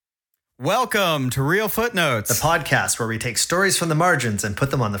Welcome to Real Footnotes, the podcast where we take stories from the margins and put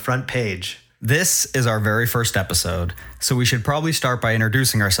them on the front page. This is our very first episode, so we should probably start by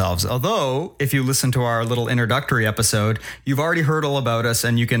introducing ourselves. Although, if you listen to our little introductory episode, you've already heard all about us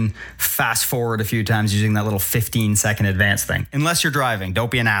and you can fast forward a few times using that little 15-second advance thing. Unless you're driving,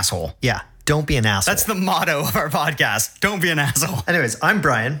 don't be an asshole. Yeah, don't be an asshole. That's the motto of our podcast. Don't be an asshole. Anyways, I'm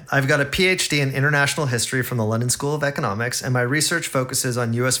Bryan. I've got a PhD in international history from the London School of Economics, and my research focuses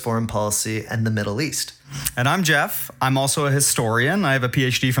on U.S. foreign policy and the Middle East. And I'm Jeff. I'm also a historian. I have a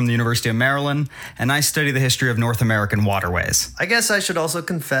PhD from the University of Maryland, and I study the history of North American waterways. I guess I should also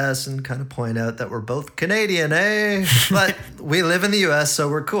confess and kind of point out that we're both Canadian, eh? But we live in the U.S., so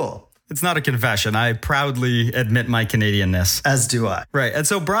we're cool. It's not a confession. I proudly admit my Canadianness. As do I. Right. And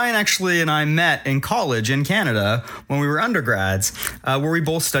so Bryan actually and I met in college in Canada when we were undergrads, where we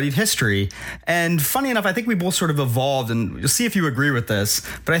both studied history. And funny enough, I think we both sort of evolved, and you'll see if you agree with this,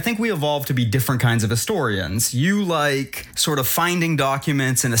 but I think we evolved to be different kinds of historians. You like sort of finding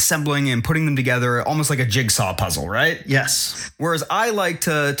documents and assembling and putting them together almost like a jigsaw puzzle, right? Yes. Whereas I like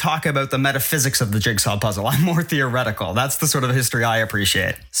to talk about the metaphysics of the jigsaw puzzle. I'm more theoretical. That's the sort of history I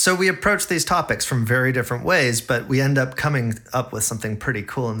appreciate. So we approach these topics from very different ways, but we end up coming up with something pretty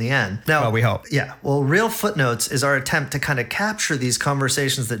cool in the end. Now, well, we hope. Yeah. Well, Real Footnotes is our attempt to kind of capture these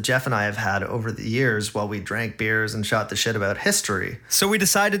conversations that Jeff and I have had over the years while we drank beers and shot the shit about history. So we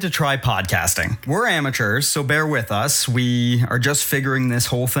decided to try podcasting. We're amateurs, so bear with us. We are just figuring this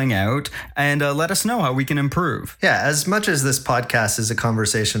whole thing out, and let us know how we can improve. Yeah, as much as this podcast is a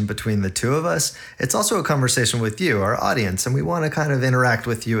conversation between the two of us, it's also a conversation with you, our audience, and we want to kind of interact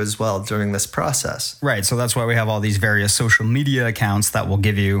with you as well during this process. Right, so that's why we have all these various social media accounts that we'll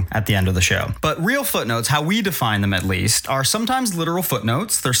give you at the end of the show. But real footnotes, how we define them at least, are sometimes literal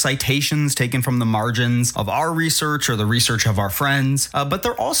footnotes. They're citations taken from the margins of our research or the research of our friends, but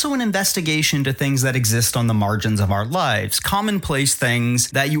they're also an investigation to things that exist on the margins of our lives, commonplace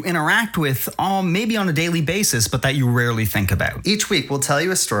things that you interact with maybe on a daily basis, but that you rarely think about. Each week we'll tell you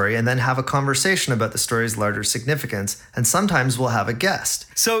a story and then have a conversation about the story's larger significance, and sometimes we'll have a guest.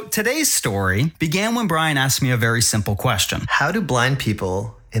 So today's story began when Bryan asked me a very simple question. How do blind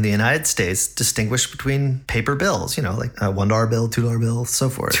people in the United States distinguish between paper bills? You know, like a $1 bill, $2 bill, so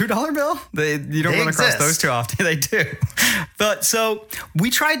forth. $2 bill? You don't run across those too often. They do. But so we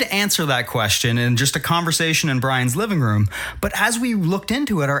tried to answer that question in just a conversation in Bryan's living room. But as we looked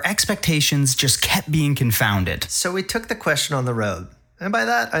into it, our expectations just kept being confounded. So we took the question on the road. And by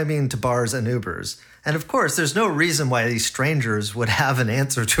that, I mean to bars and Ubers. And of course, there's no reason why these strangers would have an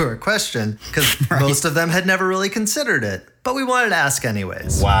answer to our question, because right. Most of them had never really considered it. But we wanted to ask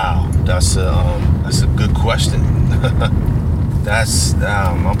anyways. Wow, that's a good question.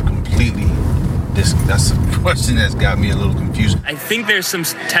 I'm completely. That's a question that's got me a little confused. I think there's some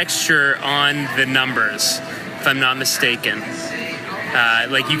texture on the numbers, if I'm not mistaken.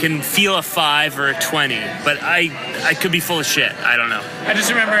 Like you can feel a 5 or a 20, but I could be full of shit. I don't know. I just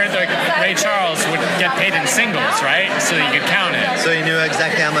remember Ray Charles would get paid in singles, right? So you could count it. So you knew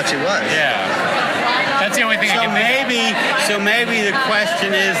exactly how much it was. Yeah. That's the only thing I can think. So maybe the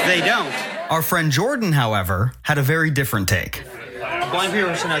question is they don't. Our friend Jordan, however, had a very different take. A blind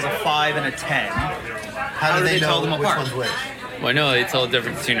person has a 5 and a 10. How do they tell them apart? Which one's which? Well, I know they tell the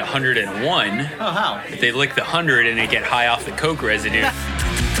difference between 100 and 1. Oh, how? If they lick the 100 and they get high off the coke residue.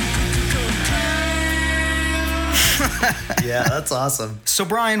 Yeah, that's awesome. So,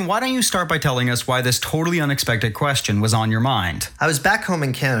 Bryan, why don't you start by telling us why this totally unexpected question was on your mind? I was back home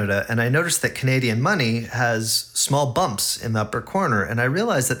in Canada, and I noticed that Canadian money has small bumps in the upper corner, and I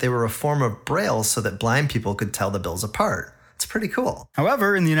realized that they were a form of Braille so that blind people could tell the bills apart. It's pretty cool.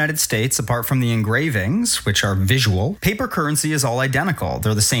 However, in the United States, apart from the engravings, which are visual, paper currency is all identical.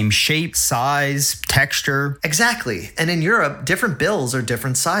 They're the same shape, size, texture. Exactly. And in Europe, different bills are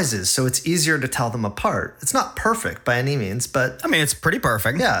different sizes, so it's easier to tell them apart. It's not perfect by any means, but... I mean, it's pretty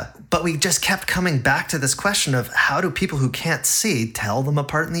perfect. Yeah, but we just kept coming back to this question of how do people who can't see tell them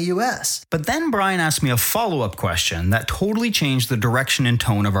apart in the US? But then Bryan asked me a follow-up question that totally changed the direction and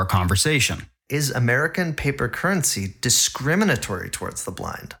tone of our conversation. Is American paper currency discriminatory towards the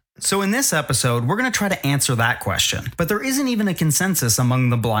blind? So in this episode, we're going to try to answer that question, but there isn't even a consensus among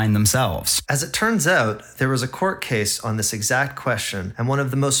the blind themselves. As it turns out, there was a court case on this exact question, and one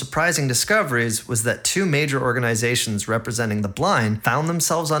of the most surprising discoveries was that two major organizations representing the blind found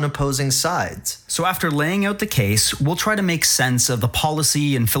themselves on opposing sides. So after laying out the case, we'll try to make sense of the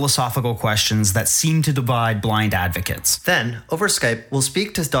policy and philosophical questions that seem to divide blind advocates. Then, over Skype, we'll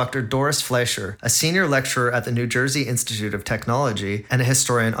speak to Dr. Doris Fleischer, a senior lecturer at the New Jersey Institute of Technology and a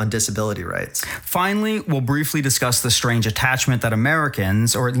historian on disability rights. Finally, we'll briefly discuss the strange attachment that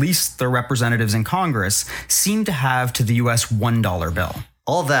Americans, or at least their representatives in Congress, seem to have to the US $1 bill.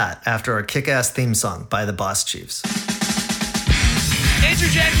 All that after our kick-ass theme song by the Boss Chiefs. Andrew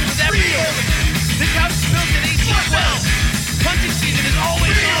Jackson was every year. The couch was built in 1812. Hunting season is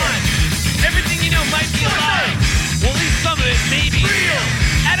always on. Everything you know might be a lie. Well, at least some of it may be real.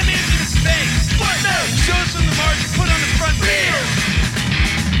 Adamantium in space. Show us from the margin. Put on the front page.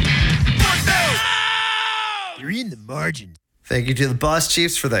 You're in the margin. Thank you to the Boss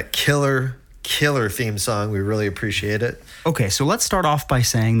Chiefs for that killer theme song. We really appreciate it. Okay, so let's start off by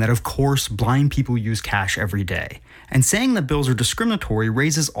saying that, of course, blind people use cash every day. And saying that bills are discriminatory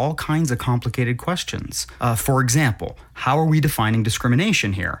raises all kinds of complicated questions. For example, how are we defining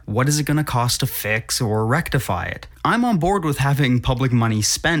discrimination here? What is it going to cost to fix or rectify it? I'm on board with having public money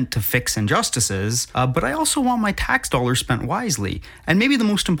spent to fix injustices, but I also want my tax dollars spent wisely. And maybe the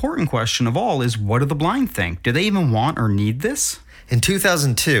most important question of all is, what do the blind think? Do they even want or need this? In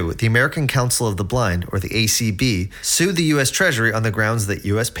 2002, the American Council of the Blind, or the ACB, sued the U.S. Treasury on the grounds that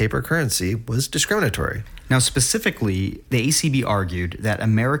U.S. paper currency was discriminatory. Now, specifically, the ACB argued that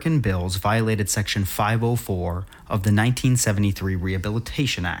American bills violated Section 504 of the 1973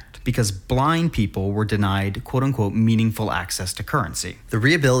 Rehabilitation Act because blind people were denied quote-unquote meaningful access to currency. The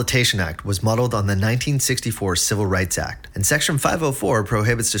Rehabilitation Act was modeled on the 1964 Civil Rights Act, and Section 504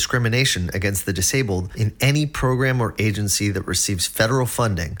 prohibits discrimination against the disabled in any program or agency that receives federal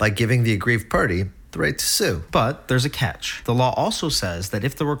funding by giving the aggrieved party the right to sue. But there's a catch. The law also says that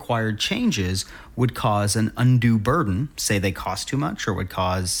if the required changes would cause an undue burden, say they cost too much or would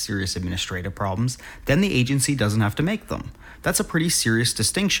cause serious administrative problems, then the agency doesn't have to make them. That's a pretty serious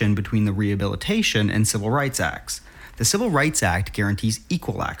distinction between the Rehabilitation and Civil Rights Acts. The Civil Rights Act guarantees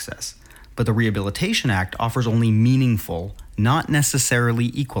equal access, but the Rehabilitation Act offers only meaningful, not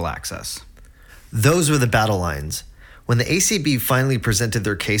necessarily equal access. Those were the battle lines. When the ACB finally presented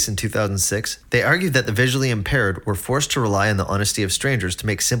their case in 2006, they argued that the visually impaired were forced to rely on the honesty of strangers to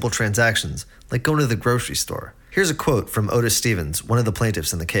make simple transactions, like going to the grocery store. Here's a quote from Otis Stevens, one of the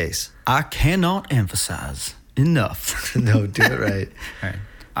plaintiffs in the case. I cannot emphasize enough. No, do it right. All right.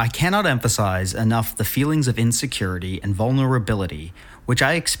 I cannot emphasize enough the feelings of insecurity and vulnerability which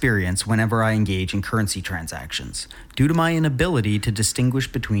I experience whenever I engage in currency transactions, due to my inability to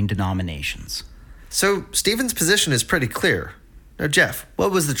distinguish between denominations. So, Stevens' position is pretty clear. Now, Jeff,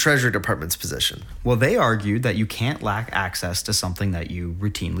 what was the Treasury Department's position? Well, they argued that you can't lack access to something that you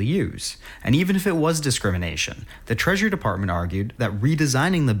routinely use. And even if it was discrimination, the Treasury Department argued that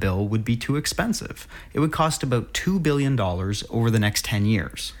redesigning the bill would be too expensive. It would cost about $2 billion over the next 10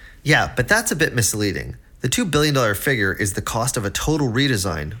 years. Yeah, but that's a bit misleading. The $2 billion figure is the cost of a total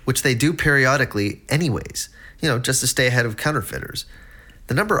redesign, which they do periodically anyways, just to stay ahead of counterfeiters.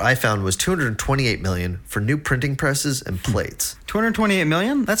 The number I found was $228 million for new printing presses and plates. $228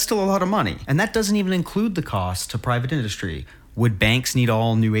 million? That's still a lot of money. And that doesn't even include the cost to private industry. Would banks need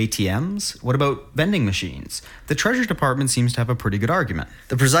all new ATMs? What about vending machines? The Treasury Department seems to have a pretty good argument.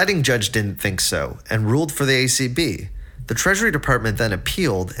 The presiding judge didn't think so and ruled for the ACB. The Treasury Department then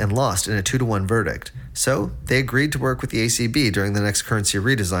appealed and lost in a 2-1 verdict. So they agreed to work with the ACB during the next currency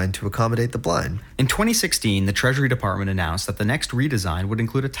redesign to accommodate the blind. In 2016, the Treasury Department announced that the next redesign would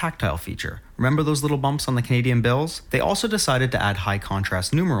include a tactile feature. Remember those little bumps on the Canadian bills? They also decided to add high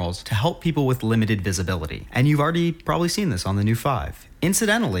contrast numerals to help people with limited visibility. And you've already probably seen this on the new 5.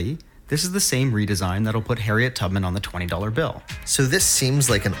 Incidentally, this is the same redesign that'll put Harriet Tubman on the $20 bill. So this seems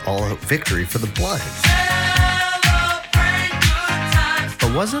like an all-out victory for the blind.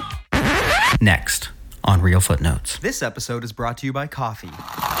 But was it? Next on Real Footnotes. This episode is brought to you by coffee.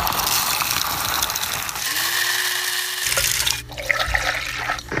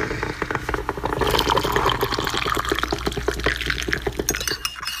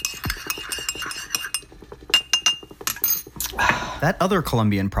 That other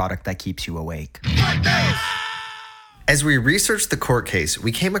Colombian product that keeps you awake. As we researched the court case,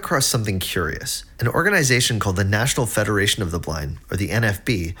 we came across something curious. An organization called the National Federation of the Blind, or the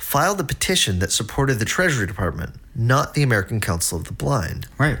NFB, filed a petition that supported the Treasury Department, not the American Council of the Blind.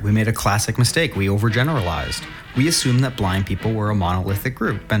 Right, we made a classic mistake. We overgeneralized. We assumed that blind people were a monolithic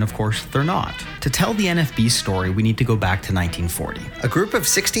group, and of course, they're not. To tell the NFB story, we need to go back to 1940. A group of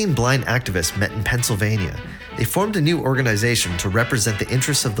 16 blind activists met in Pennsylvania. They formed a new organization to represent the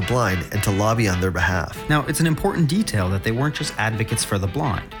interests of the blind and to lobby on their behalf. Now, it's an important detail that they weren't just advocates for the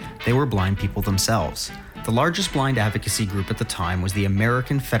blind. They were blind people themselves. The largest blind advocacy group at the time was the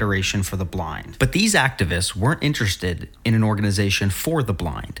American Federation for the Blind. But these activists weren't interested in an organization for the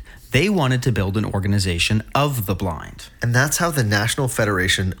blind. They wanted to build an organization of the blind. And that's how the National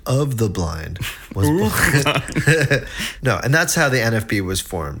Federation of the Blind was born. No, and that's how the NFB was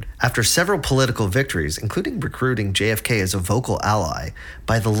formed. After several political victories, including recruiting JFK as a vocal ally,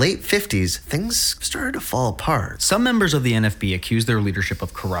 by the late 50s, things started to fall apart. Some members of the NFB accused their leadership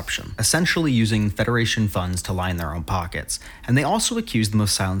of corruption, essentially using Federation funds to line their own pockets, and they also accused them of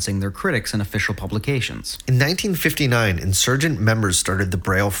silencing their critics in official publications. In 1959, insurgent members started the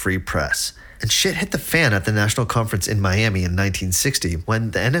Braille Free Press. And shit hit the fan at the National Conference in Miami in 1960 when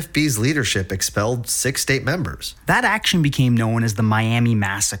the NFB's leadership expelled 6 state members. That action became known as the Miami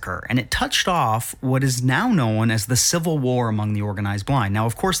Massacre, and it touched off what is now known as the Civil War among the organized blind. Now,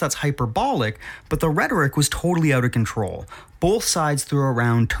 of course, that's hyperbolic, but the rhetoric was totally out of control. Both sides threw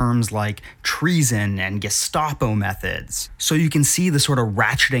around terms like treason and Gestapo methods, so you can see the sort of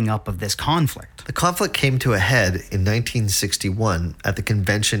ratcheting up of this conflict. The conflict came to a head in 1961 at the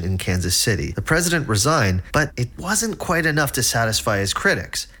convention in Kansas City. The president resigned, but it wasn't quite enough to satisfy his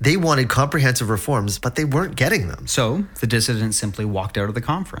critics. They wanted comprehensive reforms, but they weren't getting them. So the dissidents simply walked out of the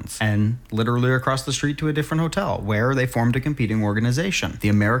conference and literally across the street to a different hotel, where they formed a competing organization, the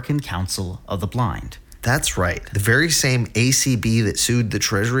American Council of the Blind. That's right. The very same ACB that sued the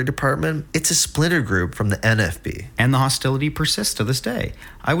Treasury Department, it's a splinter group from the NFB. And the hostility persists to this day.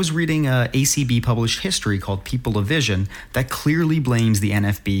 I was reading a ACB published history called People of Vision that clearly blames the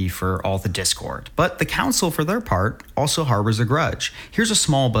NFB for all the discord. But the council, for their part, also harbors a grudge. Here's a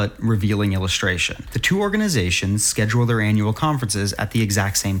small but revealing illustration. The two organizations schedule their annual conferences at the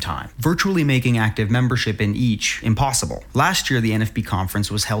exact same time, virtually making active membership in each impossible. Last year, the NFB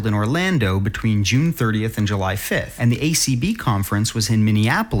conference was held in Orlando between June 30th and July 5th, and the ACB conference was in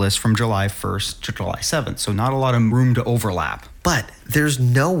Minneapolis from July 1st to July 7th, so not a lot of room to overlap. But there's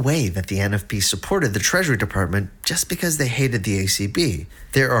no way that the NFB supported the Treasury Department just because they hated the ACB.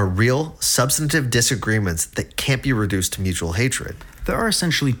 There are real, substantive disagreements that can't be reduced to mutual hatred. There are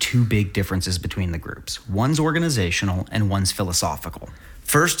essentially two big differences between the groups. One's organizational and one's philosophical.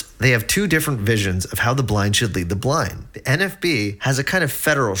 First, they have two different visions of how the blind should lead the blind. The NFB has a kind of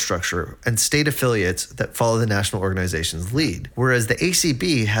federal structure and state affiliates that follow the national organization's lead, whereas the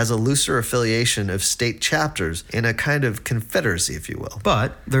ACB has a looser affiliation of state chapters in a kind of confederacy, if you will.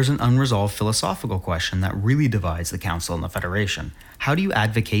 But there's an unresolved philosophical question that really divides the council and the federation. How do you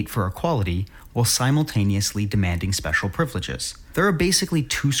advocate for equality while simultaneously demanding special privileges? There are basically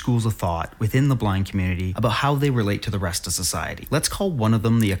two schools of thought within the blind community about how they relate to the rest of society. Let's call one of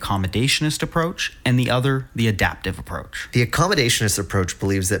them the accommodationist approach and the other the adaptive approach. The accommodationist approach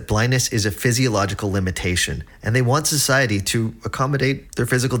believes that blindness is a physiological limitation, and they want society to accommodate their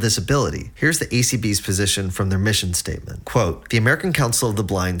physical disability. Here's the ACB's position from their mission statement. Quote, "The American Council of the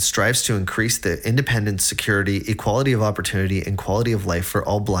Blind strives to increase the independence, security, equality of opportunity, and quality of life for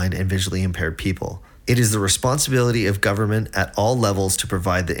all blind and visually impaired people. It is the responsibility of government at all levels to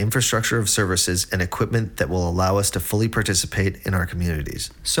provide the infrastructure of services and equipment that will allow us to fully participate in our communities."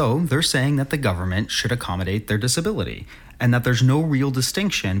 So they're saying that the government should accommodate their disability, and that there's no real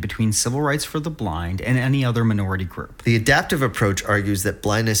distinction between civil rights for the blind and any other minority group. The adaptive approach argues that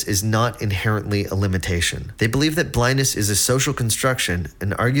blindness is not inherently a limitation. They believe that blindness is a social construction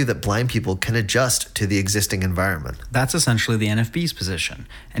and argue that blind people can adjust to the existing environment. That's essentially the NFB's position,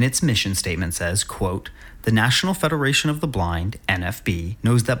 and its mission statement says, quote, "The National Federation of the Blind, NFB,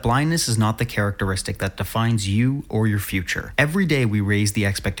 knows that blindness is not the characteristic that defines you or your future. Every day we raise the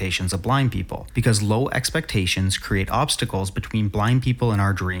expectations of blind people, because low expectations create obstacles between blind people and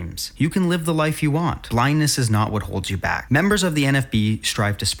our dreams. You can live the life you want. Blindness is not what holds you back." Members of the NFB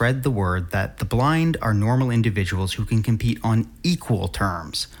strive to spread the word that the blind are normal individuals who can compete on equal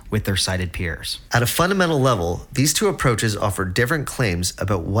terms with their sighted peers. At a fundamental level, these two approaches offer different claims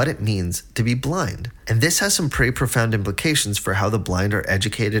about what it means to be blind. And this has some pretty profound implications for how the blind are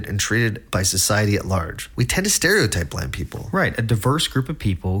educated and treated by society at large. We tend to stereotype blind people. Right, a diverse group of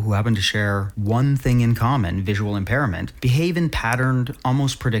people who happen to share one thing in common, visual impairment, behave in patterned,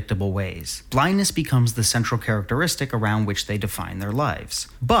 almost predictable ways. Blindness becomes the central characteristic around which they define their lives.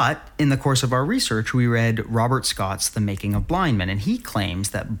 But in the course of our research, we read Robert Scott's The Making of Blind Men, and he claims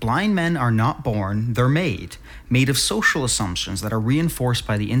that blind men are not born, they're made of social assumptions that are reinforced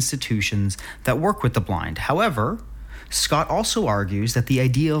by the institutions that work with the blind. However, Scott also argues that the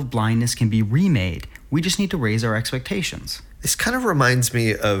idea of blindness can be remade. We just need to raise our expectations. This kind of reminds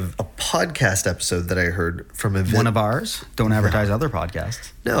me of a podcast episode that I heard from one of ours. Don't advertise other podcasts.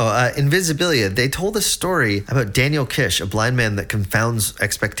 No, Invisibilia. They told a story about Daniel Kish, a blind man that confounds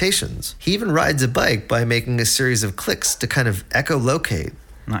expectations. He even rides a bike by making a series of clicks to kind of echolocate.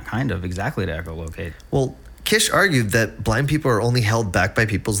 Not kind of, exactly to echolocate. Well, Kish argued that blind people are only held back by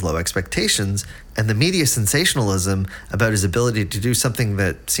people's low expectations, and the media sensationalism about his ability to do something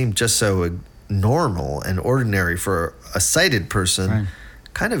that seemed just so normal and ordinary for a sighted person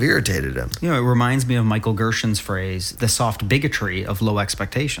kind of irritated him. You know, it reminds me of Michael Gerson's phrase, the soft bigotry of low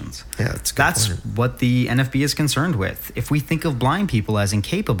expectations. Yeah, that's what the NFB is concerned with. If we think of blind people as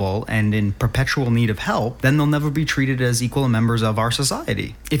incapable and in perpetual need of help, then they'll never be treated as equal members of our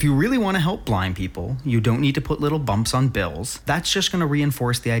society. If you really want to help blind people, you don't need to put little bumps on bills. That's just going to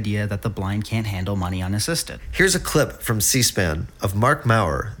reinforce the idea that the blind can't handle money unassisted. Here's a clip from C-SPAN of Mark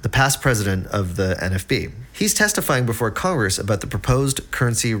Maurer, the past president of the NFB. He's testifying before Congress about the proposed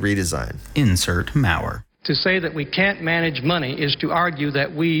currency redesign. Insert Maurer. To say that we can't manage money is to argue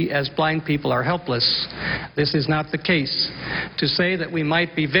that we as blind people are helpless. This is not the case. To say that we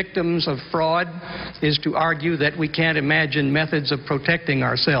might be victims of fraud is to argue that we can't imagine methods of protecting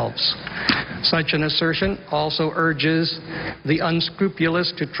ourselves. Such an assertion also urges the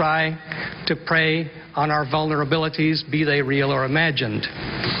unscrupulous to try to prey on our vulnerabilities, be they real or imagined.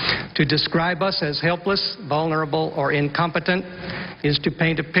 To describe us as helpless, vulnerable, or incompetent is to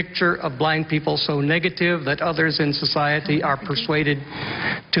paint a picture of blind people so negative that others in society are persuaded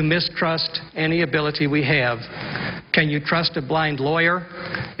to mistrust any ability we have. Can you trust a blind lawyer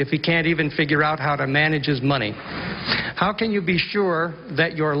if he can't even figure out how to manage his money? How can you be sure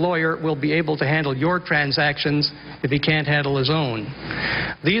that your lawyer will be able to handle your transactions if he can't handle his own?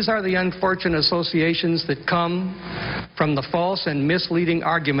 These are the unfortunate associations that come from the false and misleading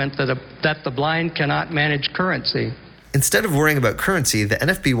argument that the blind cannot manage currency. Instead of worrying about currency, the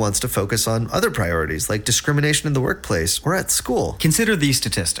NFB wants to focus on other priorities like discrimination in the workplace or at school. Consider these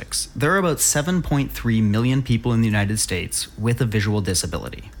statistics. There are about 7.3 million people in the United States with a visual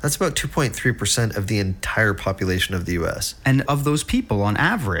disability. That's about 2.3% of the entire population of the U.S. And of those people, on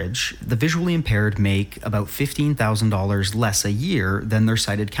average, the visually impaired make about $15,000 less a year than their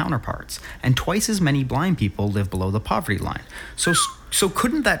sighted counterparts. And twice as many blind people live below the poverty line. So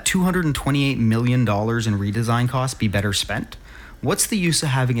couldn't that $228 million in redesign costs be better spent? What's the use of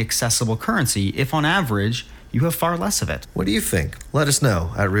having accessible currency if, on average, you have far less of it? What do you think? Let us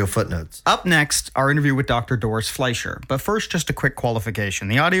know at Real Footnotes. Up next, our interview with Dr. Doris Fleischer. But first, just a quick qualification.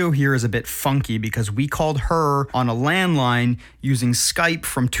 The audio here is a bit funky because we called her on a landline using Skype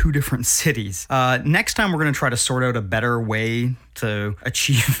from two different cities. Next time, we're going to try to sort out a better way to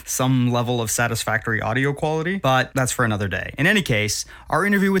achieve some level of satisfactory audio quality, but that's for another day. In any case, our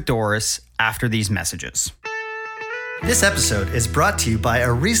interview with Doris after these messages. This episode is brought to you by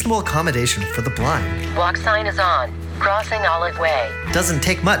a reasonable accommodation for the blind. Block sign is on. Crossing Olive Way. Doesn't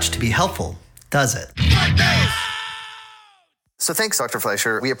take much to be helpful, does it? So thanks, Dr.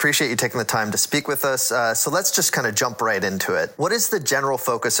 Fleischer. We appreciate you taking the time to speak with us. So let's just kind of jump right into it. What is the general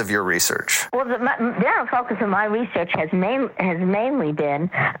focus of your research? Well, the general focus of my research has mainly been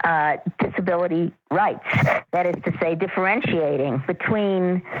disability rights. That is to say, differentiating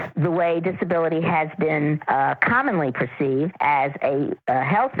between the way disability has been commonly perceived as a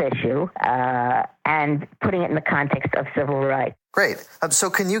health issue and putting it in the context of civil rights. Great. So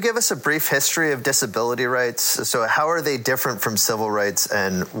can you give us a brief history of disability rights? So how are they different from civil rights,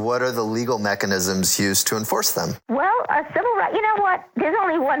 and what are the legal mechanisms used to enforce them? Well, civil rights, you know what? There's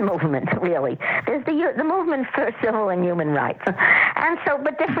only one movement, really. There's the movement for civil and human rights. And so,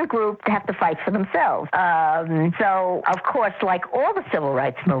 but different groups have to fight for themselves. So, of course, like all the civil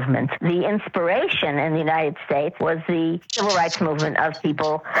rights movements, the inspiration in the United States was the civil rights movement of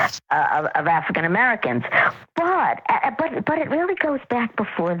people, of African Americans. But it really goes back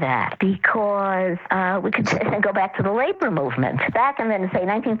before that, because we could go back to the labor movement. Back in, say,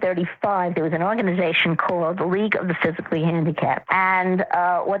 1935, there was an organization called the League of the Physically Handicapped. And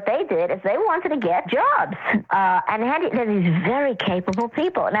what they did is they wanted to get jobs. And they're these very capable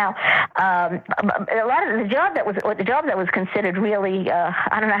people. Now, a lot of the job that was considered really,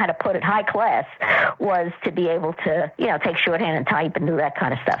 I don't know how to put it, high class, was to be able to, take shorthand and type and do that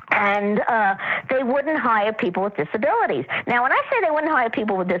kind of stuff. And they wouldn't hire people with disabilities. Now, when I say they wouldn't hire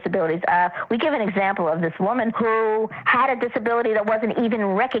people with disabilities, we give an example of this woman who had a disability that wasn't even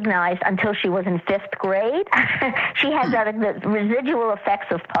recognized until she was in 5th grade. She had the residual effects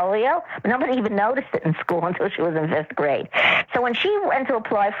of polio, but nobody even noticed it in school until she was in 5th grade. So when she went to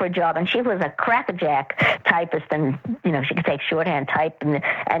apply for a job, and she was a crackerjack typist, and she could take shorthand type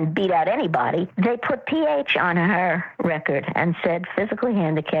and beat out anybody, they put PH on her record and said physically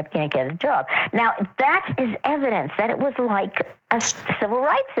handicapped, can't get a job. Now that is evidence that it was like a civil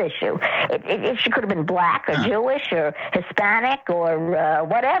rights issue. She could have been black or Jewish or Hispanic or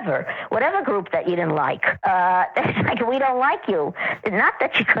whatever group that you didn't like. It's like, we don't like you. Not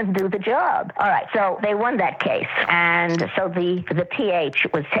that she couldn't do the job. All right, so they won that case, and so the PH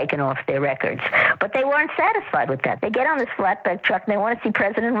was taken off their records. But they weren't satisfied with that. They get on this flatbed truck and they want to see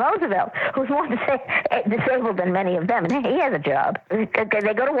President Roosevelt, who's more disabled than many of them, and he has a job.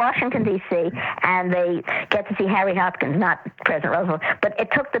 They go to Washington, D.C., and they get to see Harry Hopkins, not President Roosevelt. But it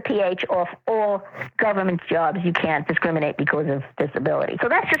took the PH off all government jobs. You can't discriminate because of disability. So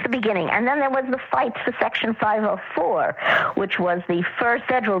that's just the beginning. And then there was the fight for Section 504, which was the first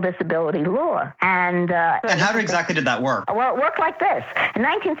federal disability law. And how exactly did that work? Well, it worked like this. In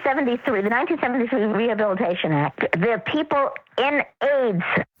 1973, the 1973 Rehabilitation Act, the people in AIDS.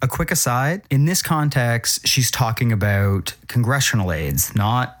 A quick aside, in this context, she's talking about congressional AIDS,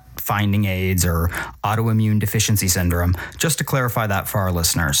 not finding AIDS or autoimmune deficiency syndrome, just to clarify that for our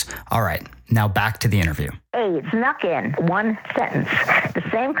listeners. All right, now back to the interview. AIDS snuck in one sentence, the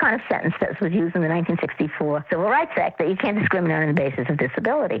same kind of sentence that was used in the 1964 Civil Rights Act, that you can't discriminate on the basis of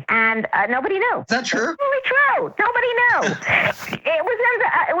disability. And nobody knew. Is that true? It's really true. Nobody knew. It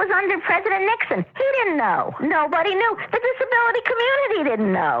was under President Nixon. He didn't know. Nobody knew. The disability community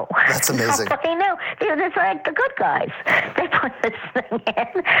didn't know. That's amazing. Nobody knew. They were just like the good guys. They put this thing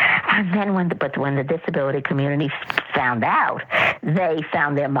in. And then when the disability community found out, they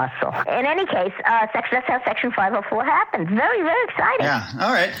found their muscle. In any case, that's how Section 504 happened. Very, very exciting. Yeah.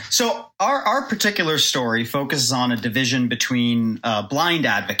 All right. So our particular story focuses on a division between blind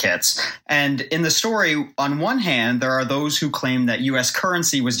advocates. And in the story, on one hand, there are those who claim that U.S.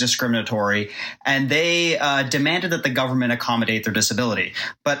 currency was discriminatory, and they demanded that the government accommodate their disability.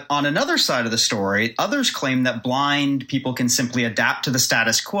 But on another side of the story, others claim that blind people can simply adapt to the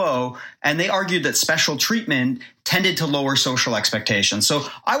status quo, and they argued that special treatment tended to lower social expectations. So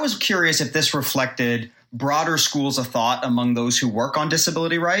I was curious if this reflected broader schools of thought among those who work on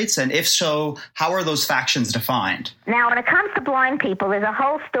disability rights, and if so, how are those factions defined? Now, when it comes to blind people, there's a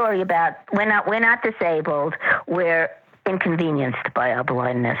whole story about we're not disabled, we're inconvenienced by our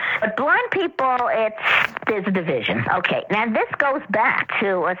blindness. But blind people, there's a division. Okay, now this goes back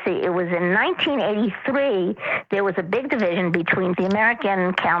to, let's see, it was in 1983, there was a big division between the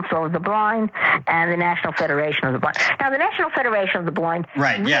American Council of the Blind and the National Federation of the Blind. Now, the National Federation of the Blind...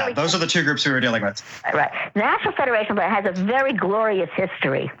 Right, really, yeah, those are the two groups we were dealing with. Right. The National Federation of the Blind has a very glorious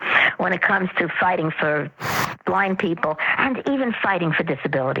history when it comes to fighting for blind people and even fighting for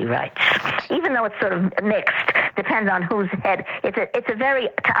disability rights. Even though it's sort of mixed, depends on whose head. It's a very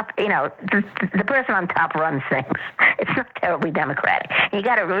top, the person on top runs things. It's not terribly democratic. You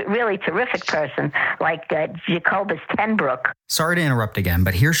got a really terrific person like Jacobus Tenbrook. Sorry to interrupt again,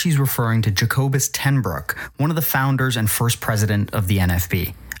 but here she's referring to Jacobus Tenbrook, one of the founders and first president of the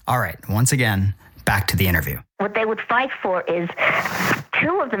NFB. All right, once again, back to the interview. What they would fight for is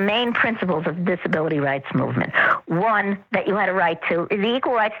two of the main principles of the disability rights movement. One, that you had a right to, is the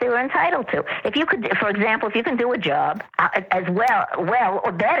equal rights they were entitled to. If you could, for example, if you can do a job as well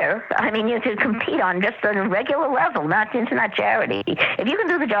or better, I mean, you could compete on just on a regular level, not charity. If you can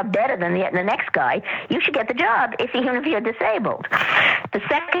do the job better than the next guy, you should get the job, even if you're disabled. The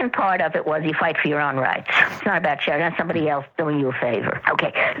second part of it was you fight for your own rights. It's not about charity, not somebody else doing you a favor.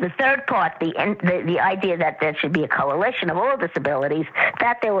 Okay. The third part, the idea that there should be a coalition of all disabilities,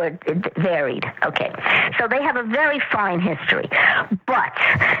 that they were varied. Okay. So they have a very fine history, but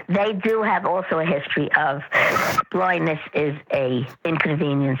they do have also a history of blindness is a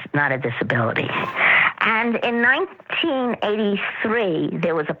inconvenience, not a disability. And in 1983,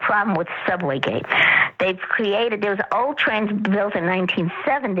 there was a problem with subway gate. There was old trains built in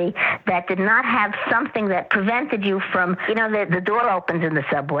 1970 that did not have something that prevented you from, the door opens in the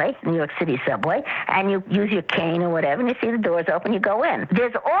subway, New York City subway, and you use your cane or whatever, and you see the doors open, you go in.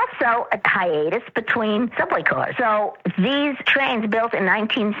 There's also a hiatus between subway cars. So these trains built in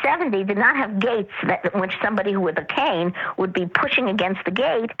 1970 did not have gates which somebody with a cane would be pushing against the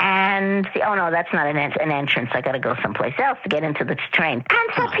gate and say, oh no, that's not an entrance. I got to go someplace else to get into the train.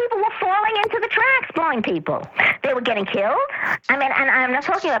 And so people were falling into the tracks, blind people. They were getting killed. I mean, and I'm not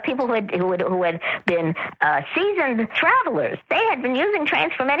talking about people who had been seasoned travelers. They had been using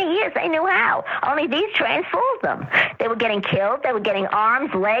trains for many years. They knew how. Only these trains fooled them. They were getting killed. They were getting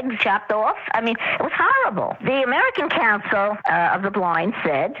arms, legs chopped off. I mean, it was horrible. The American Council of the Blind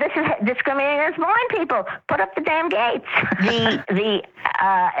said, this is discriminating against blind people. Put up the damn gates. The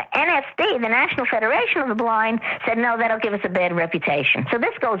NFB, the National Federation of the Blind, said, no, that'll give us a bad reputation. So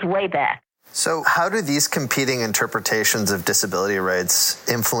this goes way back. So how do these competing interpretations of disability rights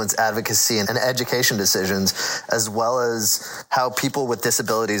influence advocacy and education decisions, as well as how people with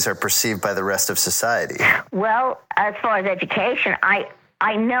disabilities are perceived by the rest of society? Well, as far as education,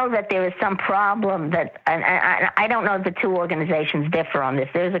 I know that there is some problem that, and I don't know if the two organizations differ on this.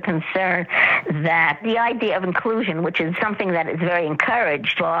 There's a concern that the idea of inclusion, which is something that is very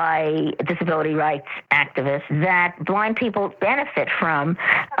encouraged by disability rights activists, that blind people benefit from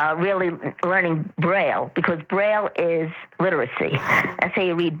really learning Braille, because Braille is literacy. That's how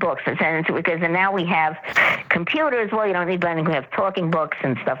you read books. Because now we have computers. Well, you don't need blending. We have talking books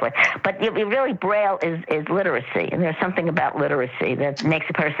and stuff like that. But really, Braille is literacy, and there's something about literacy that makes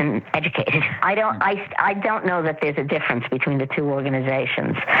a person educated. I don't know that there's a difference between the two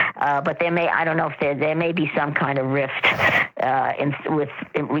organizations, but I don't know if there may be some kind of rift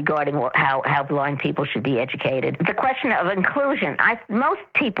regarding how blind people should be educated. The question of inclusion, most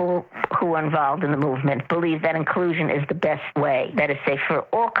people who are involved in the movement believe that inclusion is the best way. That is, say, for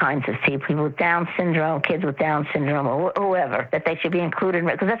all kinds of people with Down syndrome, kids with Down syndrome, or whoever, that they should be included,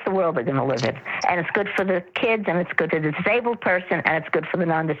 because that's the world they're going to live in. And it's good for the kids, and it's good for the disabled person, and it's good for the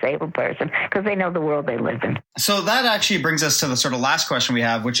non-disabled person, because they know the world they live in. So that actually brings us to the sort of last question we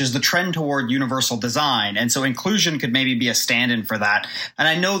have, which is the trend toward universal design. And so inclusion could maybe be a stand-in for that. And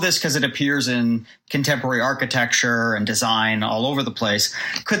I know this because it appears in contemporary architecture and design all over the place.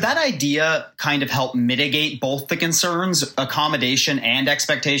 Could that idea kind of help mitigate both the concerns, accommodation and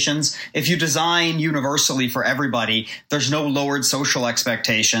expectations? If you design universally for everybody, there's no lowered social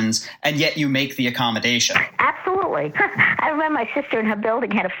expectations, and yet you make the accommodation. Absolutely. I remember my sister in her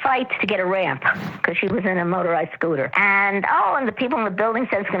building had a fight to get a ramp because she was in a motorized scooter. And the people in the building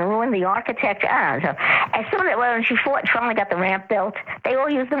said it's going to ruin the architecture. I don't know. So as soon as when she finally got the ramp built, they all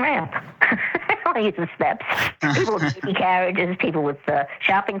used the ramp. They all used the steps. People with baby carriages, people with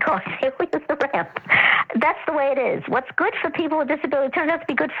shopping carts, they all use the ramp. That's the way it is. What's good for people with disability turns out to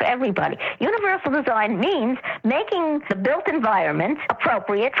be good for everybody. Universal design means making the built environment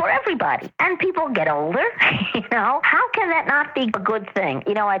appropriate for everybody. And people get older, How can that not be a good thing?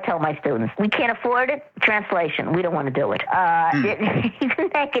 I tell my students, we can't afford it. Translation, we don't want to do it. You can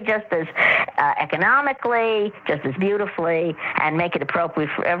make it just as economically, just as beautifully, and make it appropriate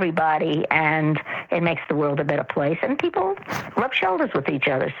for everybody, and it makes the world a better place. And people rub shoulders with each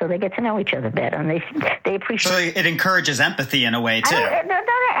other, so they get to know each other better, and they appreciate. So it encourages empathy in a way too. Not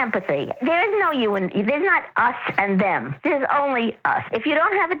empathy. There is no you and there's not us and them. There's only us. If you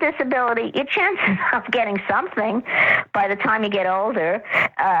don't have a disability, your chances of getting something by the time you get older,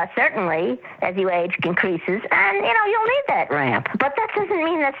 certainly as you age, increases, and you'll need that ramp. But that doesn't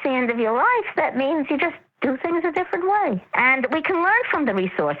mean that's the end of your life. That means you just do things a different way. And we can learn from the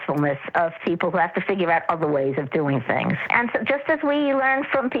resourcefulness of people who have to figure out other ways of doing things. And so just as we learn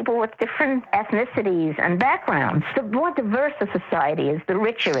from people with different ethnicities and backgrounds, the more diverse a society is, the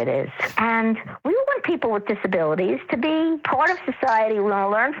richer it is. And we want people with disabilities to be part of society. We want to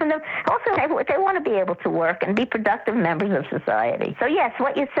learn from them. Also, they want to be able to work and be productive members of society. So yes,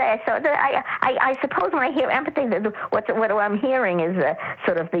 what you say, I suppose when I hear empathy, what I'm hearing is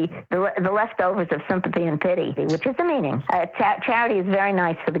sort of the leftovers of sympathy and pity, which is the meaning. Charity is very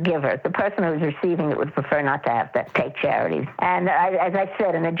nice for the giver. The person who is receiving it would prefer not to have to take charities. And as I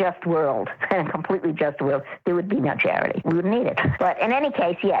said, in a just world, in a completely just world, there would be no charity. We wouldn't need it. But in any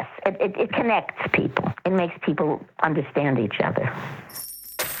case, yes, it connects people. It makes people understand each other.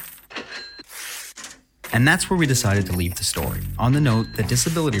 And that's where we decided to leave the story, on the note that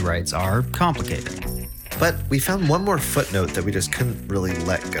disability rights are complicated. But we found one more footnote that we just couldn't really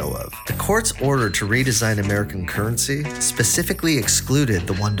let go of. The court's order to redesign American currency specifically excluded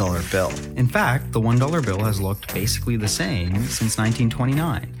the $1 bill. In fact, the $1 bill has looked basically the same since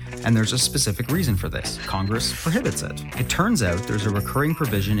 1929. And there's a specific reason for this. Congress prohibits it. It turns out there's a recurring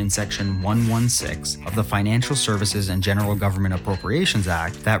provision in Section 116 of the Financial Services and General Government Appropriations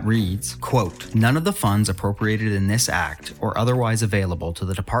Act that reads, quote, "None of the funds appropriated in this act or otherwise available to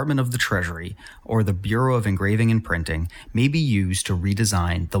the Department of the Treasury or the Bureau of Engraving and Printing may be used to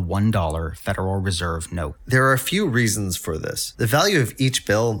redesign the $1 Federal Reserve note." There are a few reasons for this. The value of each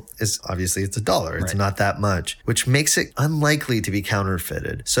bill is obviously it's $1. It's not that much, which makes it unlikely to be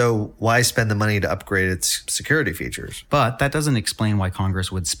counterfeited. So why spend the money to upgrade its security features? But that doesn't explain why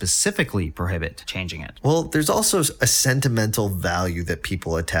Congress would specifically prohibit changing it. Well, there's also a sentimental value that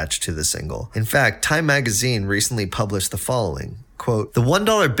people attach to the symbol. In fact, Time magazine recently published the following. quote, "The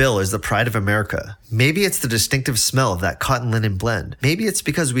 $1 bill is the pride of America. Maybe it's the distinctive smell of that cotton linen blend. Maybe it's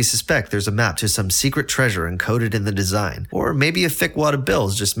because we suspect there's a map to some secret treasure encoded in the design. Or maybe a thick wad of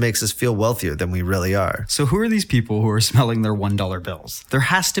bills just makes us feel wealthier than we really are." So who are these people who are smelling their $1 bills? There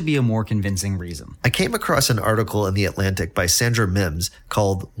has to be a more convincing reason. I came across an article in The Atlantic by Sandra Mims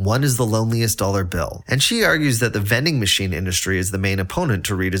called "One is the Loneliest Dollar Bill." And she argues that the vending machine industry is the main opponent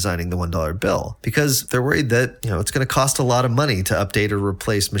to redesigning the $1 bill because they're worried that, it's going to cost a lot of money to update or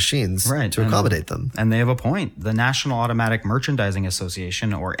replace machines to accommodate them. And they have a point. The National Automatic Merchandising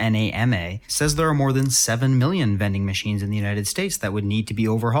Association, or NAMA, says there are more than 7 million vending machines in the United States that would need to be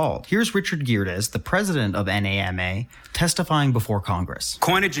overhauled. Here's Richard Geerdes, the president of NAMA, testifying before Congress.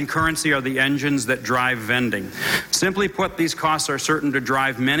 Coinage and currency are the engines that drive vending. Simply put, these costs are certain to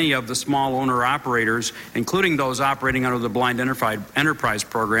drive many of the small owner-operators, including those operating under the Blind Enterprise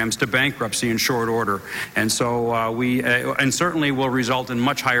programs, to bankruptcy in short order. And so and certainly will result in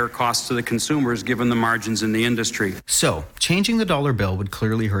much higher costs to the consumers given the margins in the industry. So, changing the dollar bill would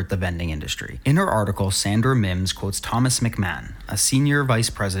clearly hurt the vending industry. In her article, Sandra Mims quotes Thomas McMahon, a senior vice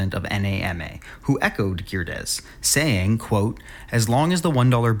president of NAMA, who echoed Geerdes, saying, quote, "As long as the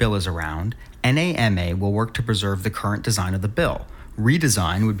 $1 bill is around, NAMA will work to preserve the current design of the bill.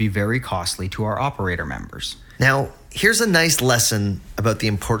 Redesign would be very costly to our operator members." Now, here's a nice lesson about the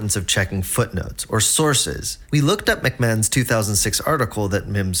importance of checking footnotes or sources. We looked up McMahon's 2006 article that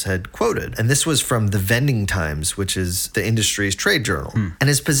Mims had quoted, and this was from the Vending Times, which is the industry's trade journal. And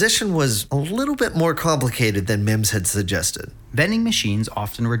his position was a little bit more complicated than Mims had suggested. Vending machines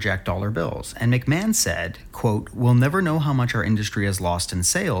often reject dollar bills, and McMahon said, quote, "We'll never know how much our industry has lost in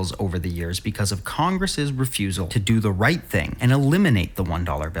sales over the years because of Congress's refusal to do the right thing and eliminate the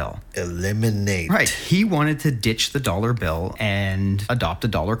 $1 bill." Eliminate. Right. He wanted to ditch the dollar bill and adopt a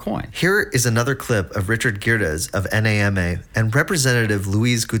dollar coin. Here is another clip of Richard Geerdes of NAMA and Representative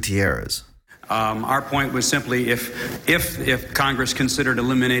Luis Gutierrez. Our point was simply if Congress considered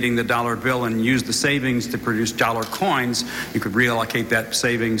eliminating the dollar bill and used the savings to produce dollar coins, you could reallocate that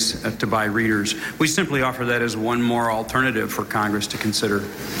savings to buy readers. We simply offer that as one more alternative for Congress to consider.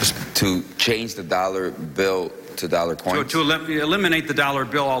 To change the dollar bill to dollar coins? To eliminate the dollar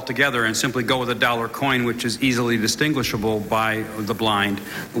bill altogether and simply go with a dollar coin, which is easily distinguishable by the blind,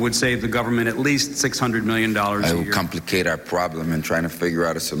 would save the government at least $600 million a year. It would complicate our problem in trying to figure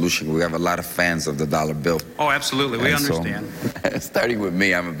out a solution. We have a lot of fans of the dollar bill. Oh, absolutely. We understand. So, starting with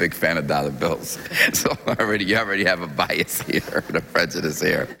me, I'm a big fan of dollar bills. So you already have a bias here, a prejudice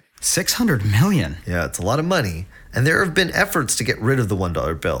here. $600 million. Yeah, it's a lot of money. And there have been efforts to get rid of the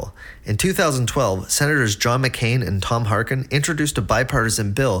 $1 bill. In 2012, Senators John McCain and Tom Harkin introduced a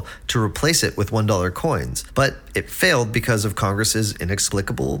bipartisan bill to replace it with $1 coins, but it failed because of Congress's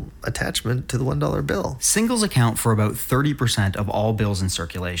inexplicable attachment to the $1 bill. Singles account for about 30% of all bills in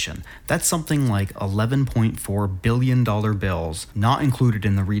circulation. That's something like $11.4 billion bills not included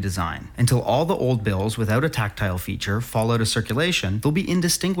in the redesign. Until all the old bills without a tactile feature fall out of circulation, they'll be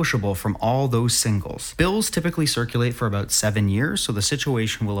indistinguishable from all those singles. Bills typically circulate for about 7 years, so the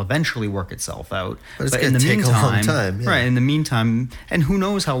situation will eventually work itself out. But in the meantime, a long time. Yeah. Right, in the meantime, and who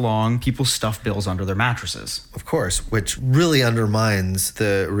knows how long people stuff bills under their mattresses. Of course, which really undermines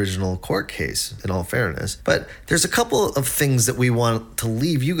the original court case, in all fairness. But there's a couple of things that we want to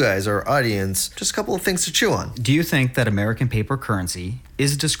leave you guys, our audience, just a couple of things to chew on. Do you think that American paper currency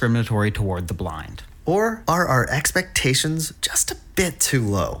is discriminatory toward the blind? Or are our expectations just a bit too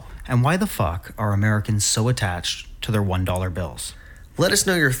low? And why the fuck are Americans so attached to their $1 bills? Let us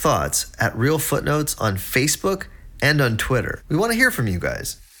know your thoughts at Real Footnotes on Facebook and on Twitter. We want to hear from you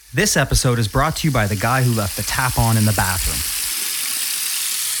guys. This episode is brought to you by the guy who left the tap on in the bathroom.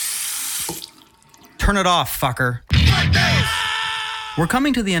 Turn it off, fucker. We're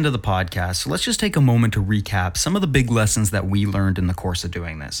coming to the end of the podcast, so let's just take a moment to recap some of the big lessons that we learned in the course of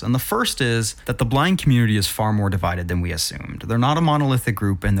doing this. And the first is that the blind community is far more divided than we assumed. They're not a monolithic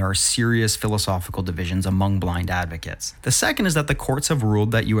group, and there are serious philosophical divisions among blind advocates. The second is that the courts have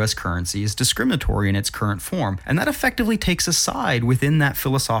ruled that U.S. currency is discriminatory in its current form, and that effectively takes a side within that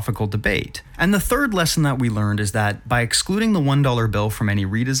philosophical debate. And the third lesson that we learned is that by excluding the $1 bill from any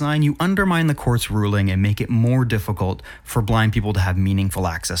redesign, you undermine the court's ruling and make it more difficult for blind people to have meaningful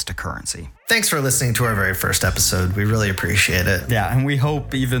access to currency. thanks for listening to our very first episode. We really appreciate it. Yeah, and we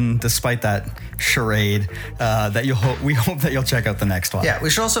hope, even despite that charade, we hope that you'll check out the next one. Yeah, we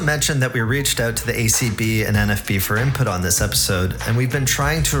should also mention that we reached out to the ACB and NFB for input on this episode, and we've been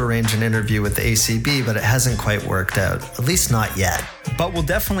trying to arrange an interview with the ACB, but it hasn't quite worked out, at least not yet. But we'll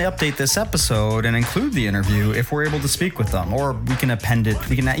definitely update this episode and include the interview if we're able to speak with them, or we can append it.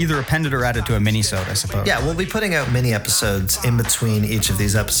 We can either append it or add it to a mini-sode, I suppose. Yeah, we'll be putting out mini episodes in between each of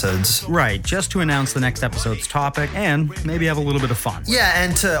these episodes. Right, just to announce the next episode's topic and maybe have a little bit of fun. Yeah,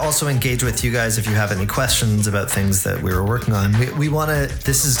 and to also engage with you guys if you have any questions about things that we were working on. We want to,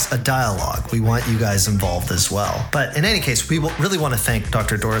 this is a dialogue. We want you guys involved as well. But in any case, we really want to thank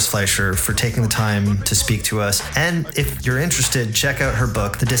Dr. Doris Fleischer for taking the time to speak to us. And if you're interested, check out her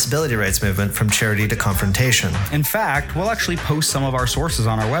book, The Disability Rights Movement from Charity to Confrontation. In fact, we'll actually post some of our sources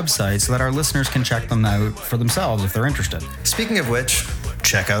on our website so that our listeners can check them out for themselves if they're interested. Speaking of which,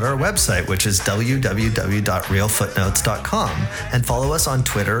 check out our website, which is www.realfootnotes.com, and follow us on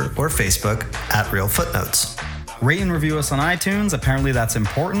Twitter or Facebook @RealFootnotes. Rate and review us on iTunes. Apparently that's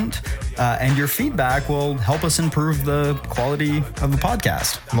important. And your feedback will help us improve the quality of the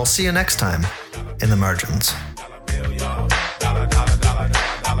podcast. And we'll see you next time in the margins.